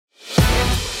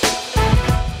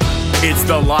It's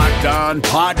the Locked On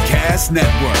Podcast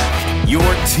Network, your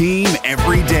team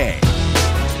every day.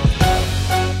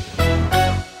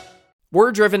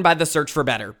 We're driven by the search for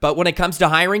better, but when it comes to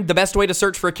hiring, the best way to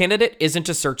search for a candidate isn't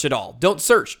to search at all. Don't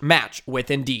search, match with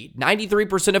Indeed.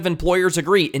 93% of employers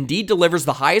agree Indeed delivers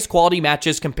the highest quality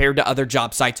matches compared to other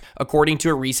job sites, according to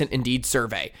a recent Indeed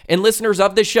survey. And listeners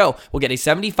of this show will get a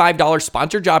 $75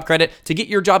 sponsored job credit to get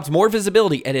your jobs more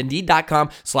visibility at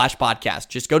Indeed.com/podcast.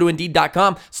 Just go to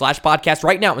Indeed.com/podcast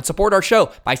right now and support our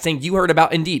show by saying you heard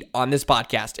about Indeed on this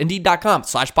podcast.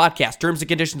 Indeed.com/podcast. Terms and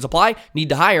conditions apply. Need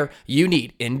to hire? You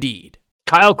need Indeed.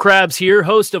 Kyle Krabs here,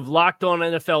 host of Locked On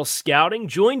NFL Scouting.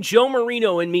 Join Joe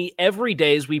Marino and me every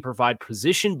day as we provide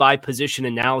position-by-position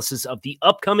analysis of the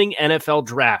upcoming NFL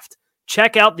Draft.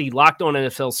 Check out the Locked On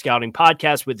NFL Scouting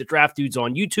podcast with the Draft Dudes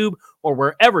on YouTube or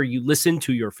wherever you listen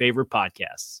to your favorite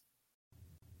podcasts.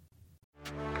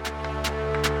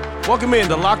 Welcome in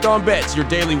to Locked On Bets, your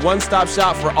daily one-stop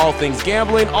shop for all things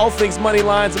gambling, all things money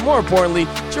lines, and more importantly,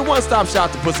 it's your one-stop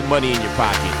shop to put some money in your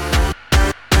pocket.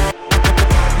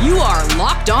 You are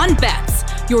Locked On Bets,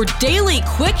 your daily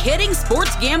quick-hitting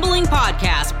sports gambling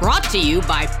podcast brought to you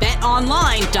by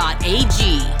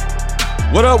BetOnline.ag.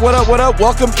 What up, what up, what up?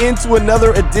 Welcome into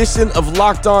another edition of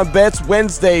Locked On Bets,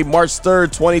 Wednesday, March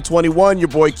 3rd, 2021. Your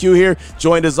boy Q here,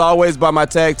 joined as always by my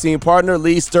tag team partner,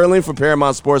 Lee Sterling from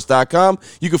ParamountSports.com.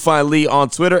 You can find Lee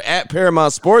on Twitter at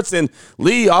Paramount Sports. And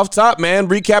Lee, off top, man,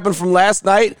 recapping from last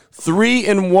night,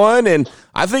 3-1, and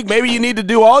I think maybe you need to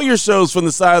do all your shows from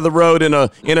the side of the road in a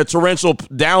torrential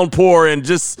downpour and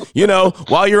just,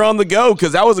 while you're on the go,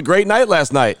 because that was a great night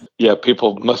last night. Yeah,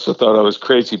 people must have thought I was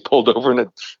crazy. Pulled over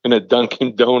in a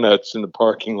Dunkin' Donuts in the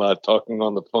parking lot talking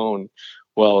on the phone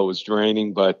while it was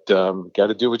draining. But got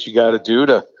to do what you got to do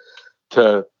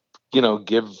to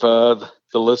give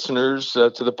the listeners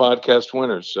to the podcast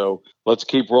winners. So let's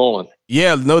keep rolling.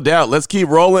 Yeah, no doubt. Let's keep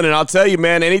rolling. And I'll tell you,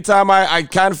 man, anytime I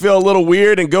kind of feel a little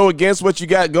weird and go against what you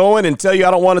got going and tell you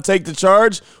I don't want to take the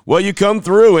charge, well, you come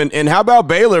through. And how about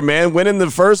Baylor, man, winning the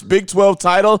first Big 12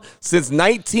 title since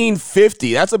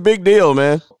 1950? That's a big deal,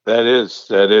 man. That is.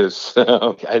 I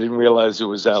didn't realize it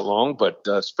was that long, but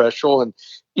special, and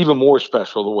even more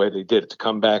special the way they did it, to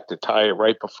come back to tie it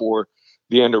right before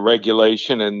the end of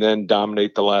regulation and then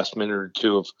dominate the last minute or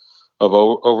two of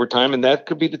overtime. And that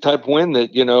could be the type of win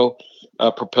that,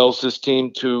 propels this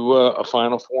team to a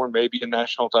Final Four and maybe a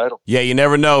national title. Yeah, you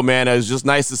never know, man. It was just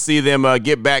nice to see them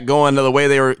get back going to the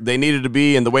way they needed to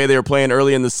be and the way they were playing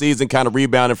early in the season, kind of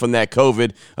rebounding from that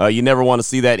COVID. You never want to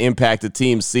see that impact the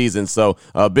team's season. So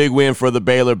a big win for the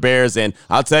Baylor Bears. And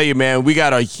I'll tell you, man, we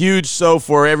got a huge show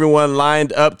for everyone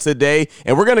lined up today.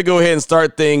 And we're going to go ahead and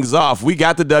start things off. We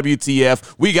got the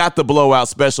WTF. We got the blowout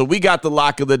special. We got the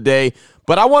lock of the day.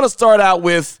 But I want to start out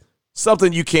with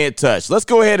something you can't touch. Let's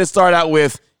go ahead and start out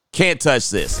with can't touch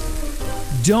this.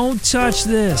 Don't touch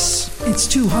this. It's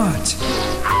too hot.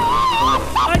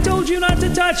 I told you not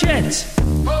to touch it.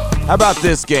 How about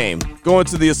this game? Going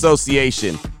to the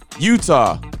association.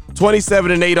 Utah,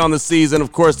 27-8 on the season.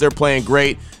 Of course, they're playing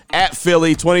great. At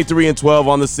Philly, 23-12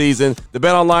 on the season. The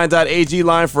BetOnline.ag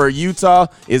line for Utah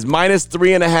is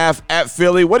 -3.5 at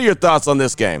Philly. What are your thoughts on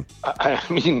this game? I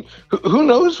mean, who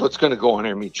knows what's going to go on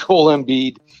here? I mean, Joel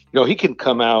Embiid, he can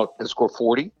come out and score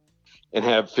 40 and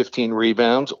have 15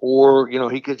 rebounds, or,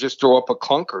 he could just throw up a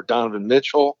clunker. Donovan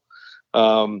Mitchell,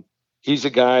 he's a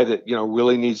guy that,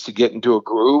 really needs to get into a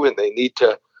groove, and they need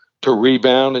to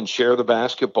rebound and share the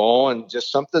basketball, and just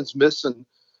something's missing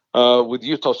with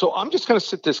Utah. So I'm just going to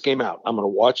sit this game out. I'm going to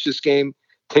watch this game,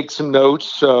 take some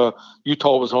notes.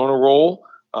 Utah was on a roll,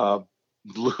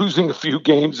 losing a few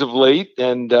games of late,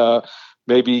 and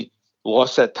maybe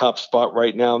lost that top spot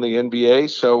right now in the NBA.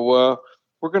 So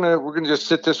we're gonna just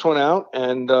sit this one out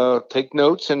and take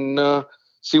notes and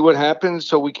see what happens,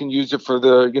 so we can use it for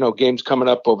the games coming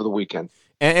up over the weekend.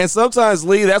 And sometimes,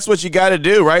 Lee, that's what you got to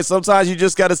do, right? Sometimes you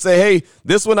just got to say, hey,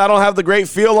 this one I don't have the great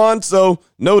feel on, so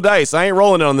no dice. I ain't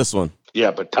rolling it on this one.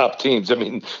 Yeah, but top teams, I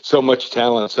mean, so much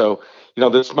talent. So,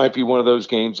 this might be one of those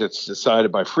games that's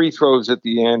decided by free throws at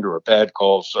the end or a bad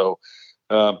call. So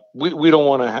we don't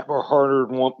want to have our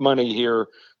hard-earned money here,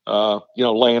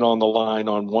 laying on the line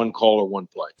on one call or one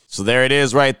play. So there it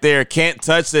is right there. Can't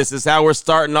touch this is how we're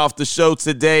starting off the show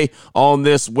today on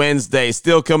this Wednesday.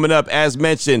 Still coming up, as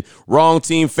mentioned, wrong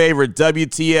team favorite,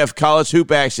 WTF, college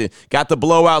hoop action. Got the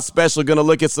blowout special, going to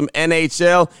look at some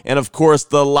NHL, and of course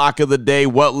the lock of the day.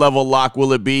 What level lock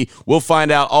will it be? We'll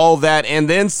find out all that and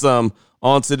then some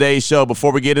on today's show.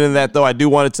 Before we get into that, though, I do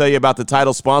want to tell you about the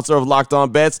title sponsor of Locked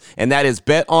On Bets, and that is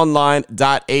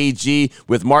betonline.ag.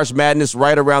 With March Madness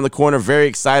right around the corner, very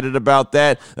excited about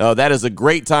that. That is a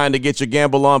great time to get your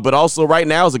gamble on, but also right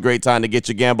now is a great time to get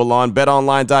your gamble on.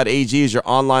 Betonline.ag is your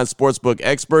online sportsbook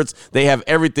experts. They have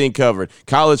everything covered.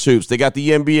 College hoops, they got the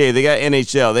NBA, they got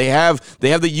NHL, they have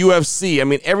the UFC. I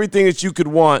mean, everything that you could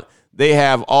want, they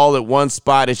have all at one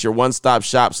spot. It's your one-stop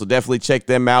shop, so definitely check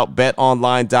them out.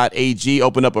 BetOnline.ag.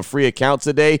 Open up a free account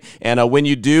today, and when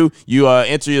you do, you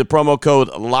enter the promo code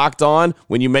LOCKEDON.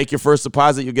 When you make your first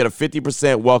deposit, you'll get a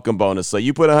 50% welcome bonus. So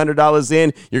you put $100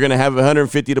 in, you're going to have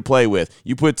 $150 to play with.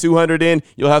 You put $200 in,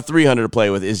 you'll have $300 to play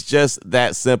with. It's just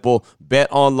that simple.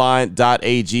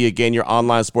 BetOnline.ag. Again, your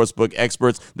online sportsbook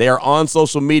experts. They are on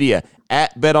social media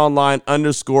at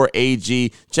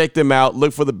betonline_AG. Check them out.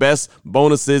 Look for the best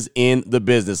bonuses in the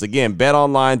business. Again,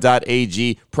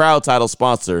 betonline.ag, proud title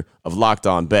sponsor of Locked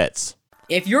On Bets.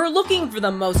 If you're looking for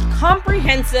the most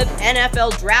comprehensive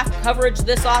NFL draft coverage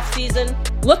this offseason,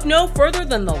 look no further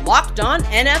than the Locked On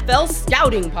NFL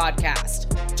Scouting Podcast.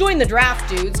 Join the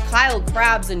draft dudes, Kyle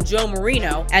Krabs and Joe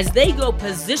Marino, as they go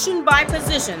position by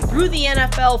position through the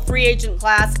NFL free agent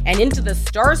class and into the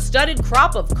star-studded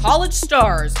crop of college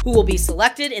stars who will be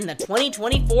selected in the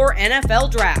 2024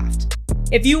 NFL Draft.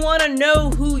 If you want to know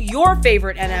who your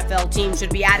favorite NFL team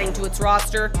should be adding to its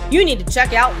roster, you need to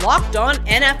check out Locked On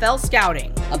NFL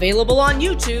Scouting, available on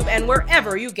YouTube and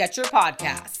wherever you get your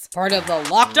podcasts. Part of the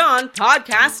Locked On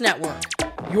Podcast Network,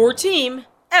 your team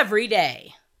every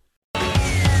day.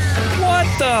 What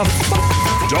the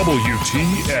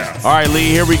WTF. All right, Lee,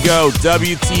 here we go.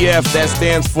 WTF, that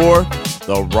stands for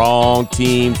the wrong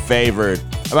team favored.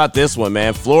 How about this one,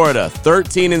 man? Florida,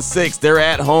 13-6. They're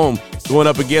at home going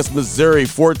up against Missouri,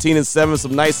 14-7.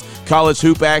 Some nice college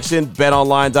hoop action.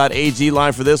 BetOnline.ag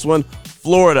line for this one.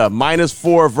 Florida,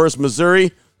 -4 versus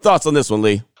Missouri. Thoughts on this one,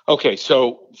 Lee? Okay,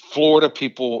 so Florida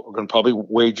people are going to probably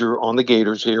wager on the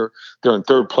Gators here. They're in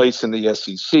third place in the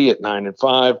SEC at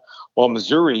 9-5, while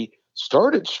Missouri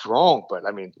started strong, but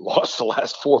lost the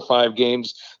last 4 or 5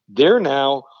 games. They're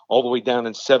now all the way down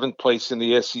in 7th place in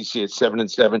the SEC at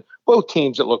 7-7. Both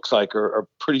teams, it looks like, are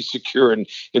pretty secure in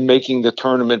making the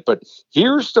tournament. But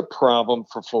here's the problem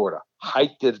for Florida.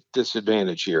 Height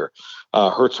disadvantage here.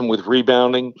 Hurts them with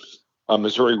rebounding.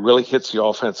 Missouri really hits the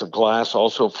offensive glass.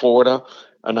 Also, Florida,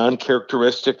 an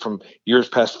uncharacteristic from years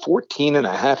past,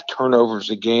 14.5 turnovers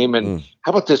a game. And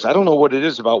how about this? I don't know what it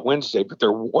is about Wednesday, but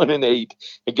they're 1-8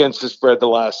 against the spread the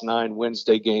last 9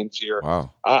 Wednesday games here. Wow.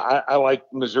 I like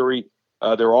Missouri.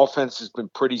 Their offense has been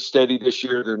pretty steady this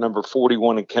year. They're number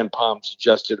 41 in Ken Palm's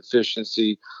adjusted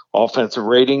efficiency offensive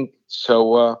rating.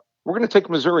 So we're going to take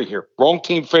Missouri here. Wrong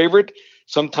team favorite.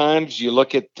 Sometimes you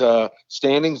look at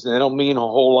standings and they don't mean a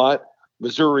whole lot.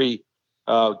 Missouri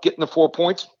getting the 4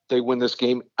 points. They win this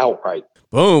game outright.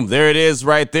 Boom. There it is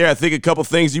right there. I think a couple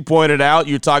things you pointed out.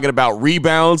 You're talking about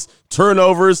rebounds,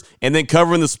 turnovers, and then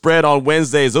covering the spread on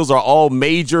Wednesdays. Those are all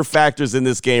major factors in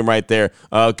this game right there.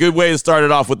 Good way to start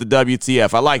it off with the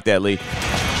WTF. I like that, Lee.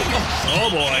 Oh,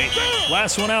 boy.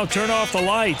 Last one out, turn off the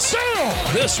lights.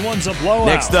 This one's a blowout.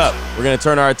 Next up, we're going to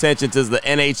turn our attention to the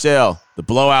NHL, the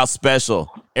blowout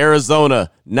special. Arizona,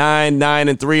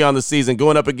 9-9-3 on the season,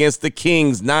 going up against the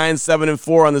Kings,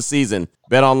 9-7-4 on the season.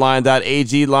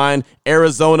 BetOnline.ag line,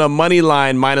 Arizona money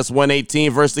line,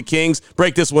 -118 versus the Kings.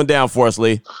 Break this one down for us,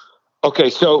 Lee. Okay,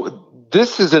 so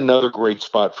this is another great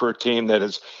spot for a team that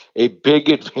has a big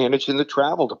advantage in the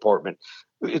travel department.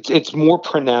 It's more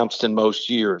pronounced than most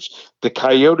years. The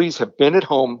Coyotes have been at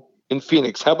home in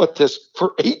Phoenix. How about this?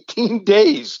 For 18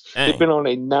 days. Dang. They've been on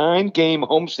a 9-game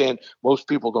homestand. Most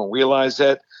people don't realize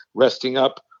that. Resting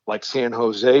up like San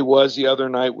Jose was the other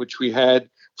night, which we had.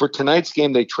 For tonight's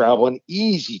game, they travel an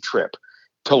easy trip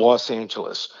to Los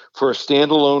Angeles for a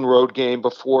standalone road game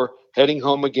before heading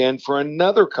home again for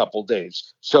another couple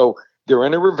days. So they're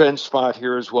in a revenge spot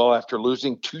here as well after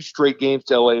losing 2 straight games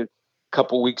to LA a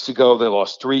couple weeks ago. They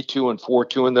lost 3-2 and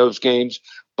 4-2 in those games,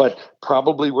 but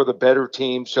probably were the better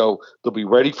team. So they'll be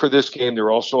ready for this game.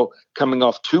 They're also coming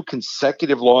off 2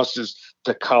 consecutive losses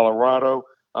to Colorado.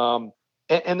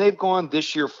 And they've gone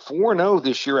this year 4-0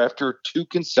 this year after 2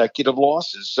 consecutive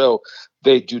losses. So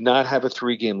they do not have a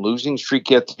 3-game losing streak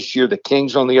yet this year. The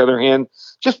Kings, on the other hand,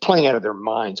 just playing out of their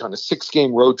minds on a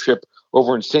 6-game road trip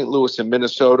over in St. Louis and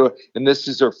Minnesota. And this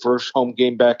is their first home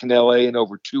game back in LA in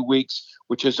over 2 weeks,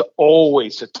 which is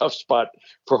always a tough spot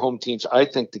for home teams. I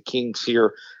think the Kings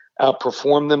here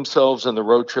outperform themselves on the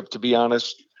road trip, to be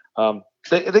honest.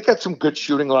 They got some good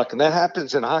shooting luck, and that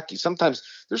happens in hockey. Sometimes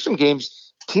there's some games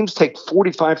teams take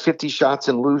 45, 50 shots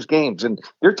and lose games, and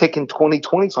they're taking 20,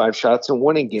 25 shots and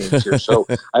winning games here. So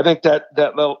I think that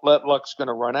luck's going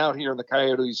to run out here. And the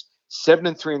Coyotes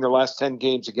 7-3 in their last 10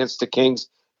 games against the Kings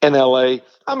in LA.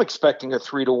 I'm expecting a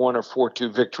 3-1 or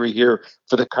 4-2 victory here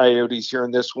for the Coyotes here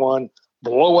in this one.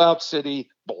 Blowout city,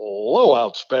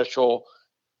 blowout special.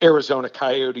 Arizona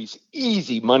Coyotes,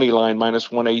 easy money line,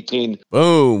 -118.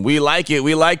 Boom. We like it.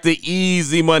 We like the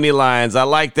easy money lines. I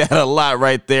like that a lot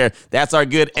right there. That's our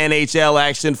good NHL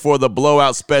action for the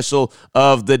blowout special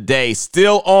of the day.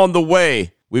 Still on the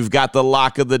way. We've got the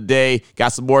lock of the day.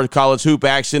 Got some more college hoop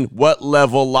action. What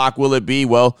level lock will it be?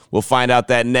 Well, we'll find out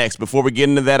that next. Before we get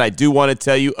into that, I do want to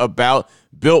tell you about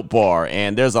Built Bar,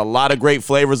 and there's a lot of great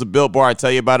flavors of Built Bar. I tell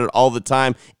you about it all the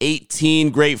time. 18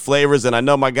 great flavors, and I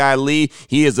know my guy Lee,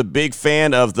 he is a big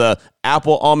fan of the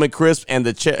apple almond crisp and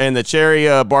the cherry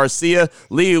barcia.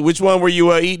 Lee, which one were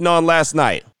you eating on last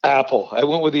night? Apple. I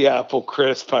went with the apple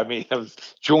crisp. I mean, I was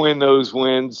enjoying those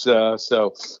wins,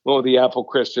 so went with the apple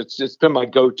crisp. It's been my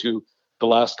go-to the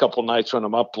last couple nights when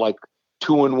I'm up like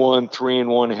 2-1,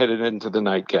 3-1, headed into the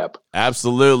nightcap.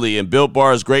 Absolutely. And Built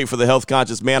Bar is great for the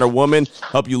health-conscious man or woman.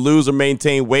 Help you lose or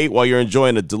maintain weight while you're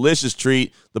enjoying a delicious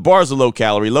treat. The bars are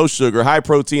low-calorie, low-sugar,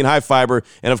 high-protein, high-fiber,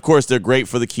 and, of course, they're great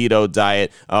for the keto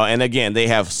diet. And, again, they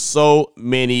have so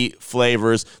many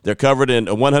flavors. They're covered in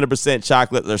 100%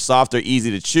 chocolate. They're soft. They're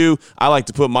easy to chew. I like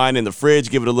to put mine in the fridge,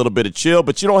 give it a little bit of chill,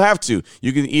 but you don't have to.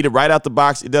 You can eat it right out the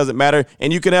box. It doesn't matter.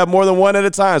 And you can have more than one at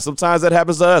a time. Sometimes that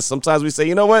happens to us. Sometimes we say,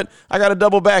 you know what? I got to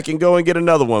double back and go and get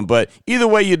another one. But either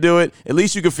way you do it, at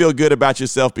least you can feel good about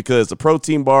yourself because it's a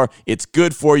protein bar. It's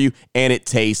good for you, and it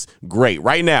tastes great.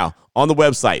 Right now, on the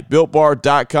website,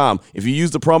 BuiltBar.com. If you use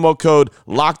the promo code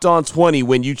LOCKEDON20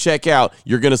 when you check out,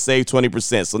 you're going to save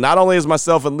 20%. So not only is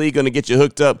myself and Lee going to get you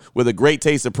hooked up with a great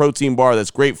taste of protein bar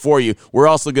that's great for you, we're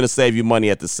also going to save you money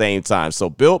at the same time.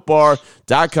 So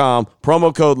BuiltBar.com,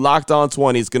 promo code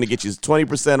LOCKEDON20 is going to get you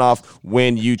 20% off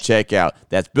when you check out.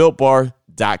 That's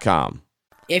BuiltBar.com.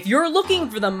 If you're looking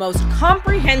for the most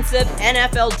comprehensive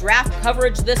NFL draft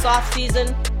coverage this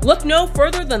offseason, look no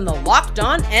further than the Locked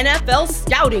On NFL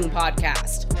Scouting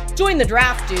Podcast. Join the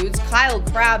draft dudes, Kyle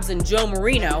Krabs and Joe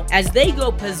Marino, as they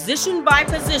go position by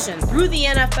position through the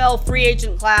NFL free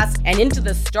agent class and into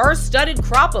the star-studded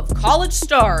crop of college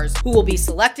stars who will be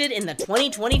selected in the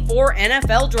 2024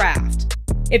 NFL Draft.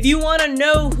 If you want to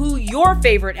know who your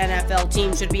favorite NFL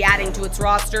team should be adding to its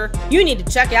roster, you need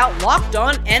to check out Locked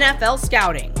On NFL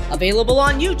Scouting, available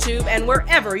on YouTube and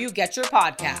wherever you get your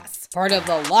podcasts. Part of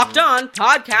the Locked On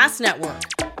Podcast Network,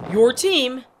 your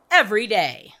team every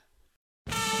day.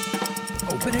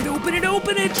 Open it, open it,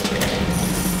 open it!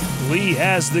 Lee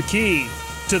has the key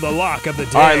to the lock of the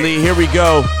day. All right, Lee, here we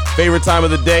go. Favorite time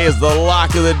of the day is the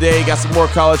lock of the day. Got some more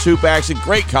college hoop action.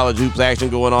 Great college hoops action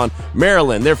going on.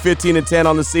 Maryland, they're 15-10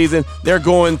 on the season. They're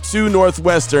going to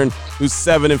Northwestern, who's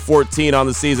 7-14 on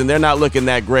the season. They're not looking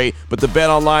that great. But the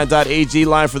betonline.ag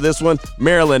line for this one,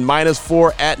 Maryland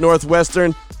 -4 at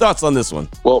Northwestern. Thoughts on this one?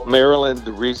 Well, Maryland,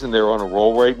 the reason they're on a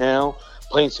roll right now,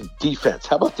 playing some defense.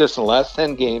 How about this in the last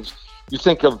 10 games? You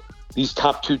think of these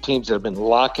top two teams that have been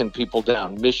locking people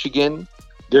down. Michigan,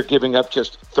 they're giving up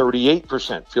just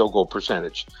 38% field goal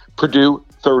percentage. Purdue,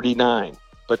 39%.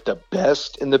 But the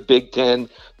best in the Big Ten,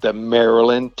 the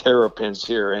Maryland Terrapins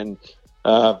here. And,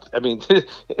 I mean,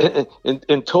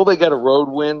 until they got a road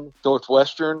win,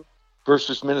 Northwestern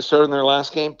versus Minnesota in their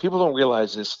last game, people don't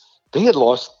realize this. They had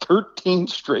lost 13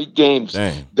 straight games.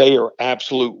 Dang. They are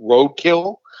absolute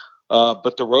roadkill.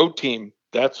 But the road team,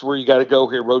 that's where you got to go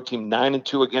here. Road team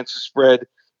 9-2 against the spread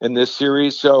in this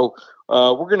series. So,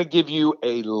 we're going to give you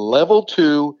a level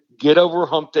 2 get over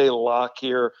hump day lock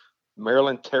here.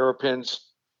 Maryland Terrapins,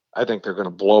 I think they're going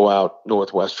to blow out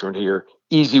Northwestern here.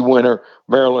 Easy winner.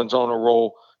 Maryland's on a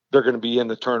roll. They're going to be in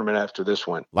the tournament after this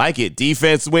one. Like it.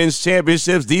 Defense wins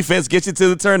championships. Defense gets you to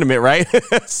the tournament, right?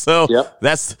 So yep.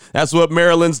 That's what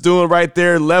Maryland's doing right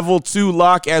there. Level 2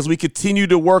 lock as we continue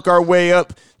to work our way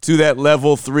up to that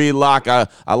level 3 lock. I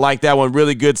like that one.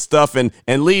 Really good stuff. And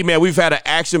Lee, man, we've had an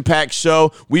action-packed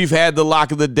show. We've had the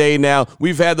lock of the day now.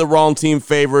 We've had the wrong team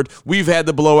favored. We've had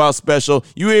the blowout special.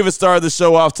 You even started the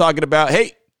show off talking about,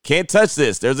 hey, can't touch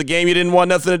this. There's a game you didn't want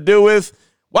nothing to do with.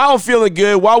 While I'm feeling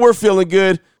good, while we're feeling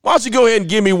good, why don't you go ahead and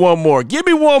give me one more? Give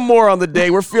me one more on the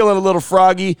day. We're feeling a little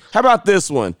froggy. How about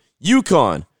this one?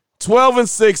 UConn,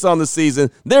 12-6 on the season.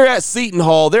 They're at Seton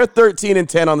Hall. They're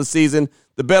 13-10 on the season.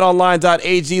 The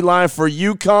betonline.ag line for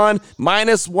UConn,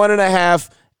 -1.5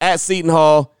 at Seton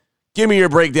Hall. Give me your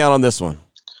breakdown on this one.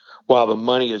 Wow, the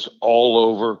money is all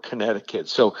over Connecticut.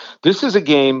 So this is a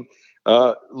game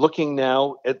looking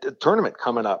now at the tournament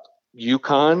coming up.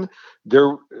 UConn,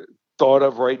 they're thought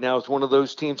of right now as one of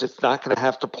those teams that's not going to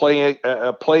have to play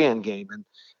a play-in game. And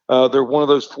they're one of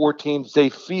those 4 teams they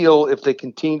feel if they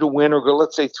continue to win or go,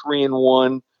 let's say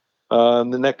 3-1, in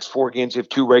the next 4 games, they have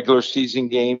 2 regular season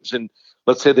games. And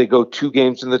let's say they go 2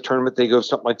 games in the tournament, they go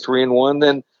something like 3-1,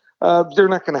 then they're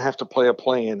not going to have to play a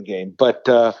play-in game. But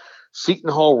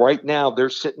Seton Hall right now, they're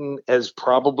sitting as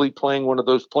probably playing one of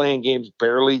those play-in games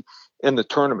barely in the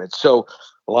tournament. So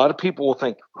a lot of people will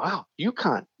think, wow,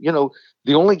 UConn,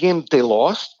 the only game they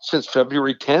lost since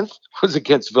February 10th was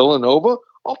against Villanova.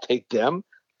 I'll take them.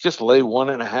 Just lay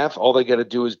 1.5. All they got to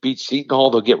do is beat Seton Hall.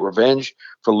 They'll get revenge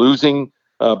for losing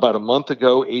about a month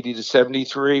ago,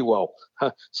 80-73. Well,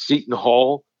 Seton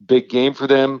Hall, big game for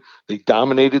them. They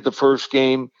dominated the first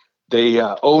game. They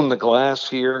own the glass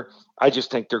here. I just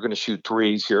think they're going to shoot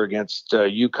threes here against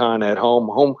UConn at home.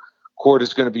 Home court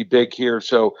is going to be big here.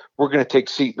 So we're going to take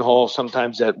Seton Hall.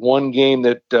 Sometimes that one game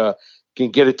that can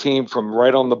get a team from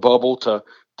right on the bubble to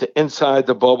inside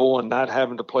the bubble and not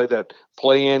having to play that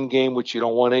play-in game, which you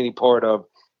don't want any part of,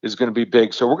 is going to be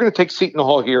big. So we're going to take Seton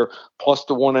Hall here plus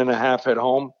the 1.5 at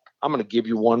home. I'm going to give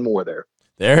you one more there.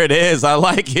 There it is. I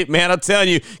like it, man. I'm telling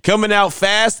you, coming out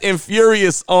fast and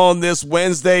furious on this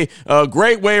Wednesday.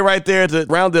 Great way right there to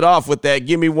round it off with that.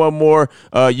 Give me one more,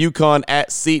 UConn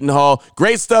at Seton Hall.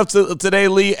 Great stuff today,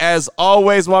 Lee, as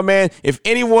always, my man. If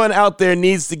anyone out there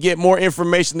needs to get more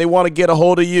information, they want to get a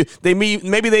hold of you,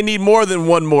 maybe they need more than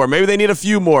one more. Maybe they need a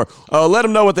few more. Let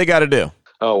them know what they got to do.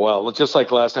 Oh, well, just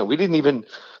like last night. We didn't even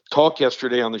talk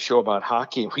yesterday on the show about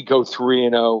hockey. We go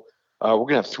 3-0. We're going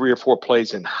to have 3 or 4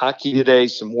 plays in hockey today,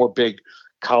 some more big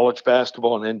college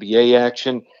basketball and NBA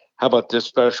action. How about this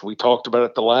special? We talked about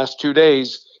it the last 2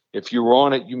 days. If you were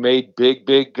on it, you made big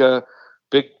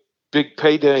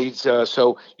paydays.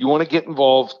 So you want to get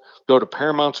involved, go to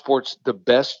Paramount Sports, the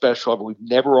best special ever. We've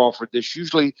never offered this.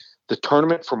 Usually the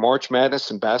tournament for March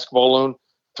Madness and basketball alone,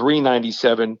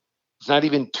 $397. It's not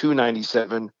even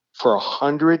 $297. For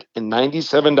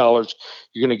 $197,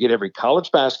 you're going to get every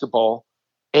college basketball,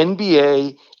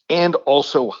 NBA, and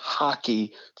also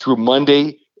hockey through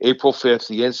Monday, April 5th,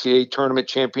 the NCAA Tournament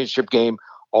Championship game.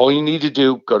 All you need to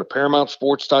do, go to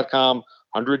ParamountSports.com,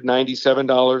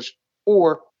 $197,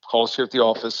 or call us here at the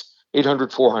office,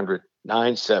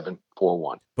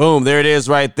 800-400-9741. Boom, there it is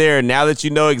right there. Now that you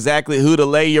know exactly who to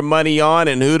lay your money on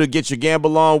and who to get your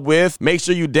gamble on with, make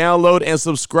sure you download and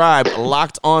subscribe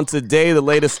Locked On Today, the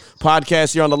latest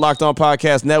podcast here on the Locked On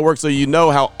Podcast Network, so you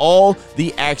know how all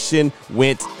the action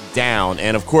went down.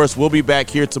 And of course, we'll be back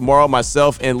here tomorrow,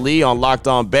 myself and Lee, on Locked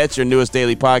On Bets, your newest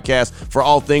daily podcast for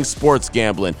all things sports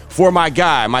gambling. For my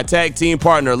guy, my tag team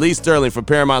partner, Lee Sterling from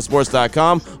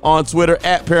ParamountSports.com, on Twitter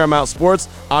at Paramount Sports.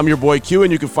 I'm your boy Q,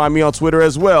 and you can find me on Twitter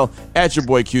as well at your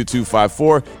boy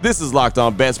Q254. This is Locked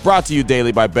On Bets, brought to you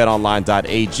daily by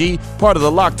BetOnline.ag, part of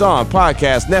the Locked On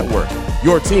Podcast Network.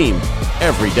 Your team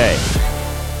every day.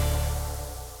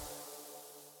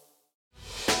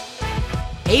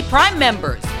 Hey, Prime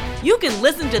members, you can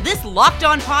listen to this Locked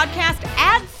On podcast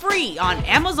ad-free on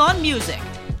Amazon Music.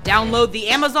 Download the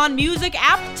Amazon Music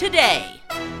app today.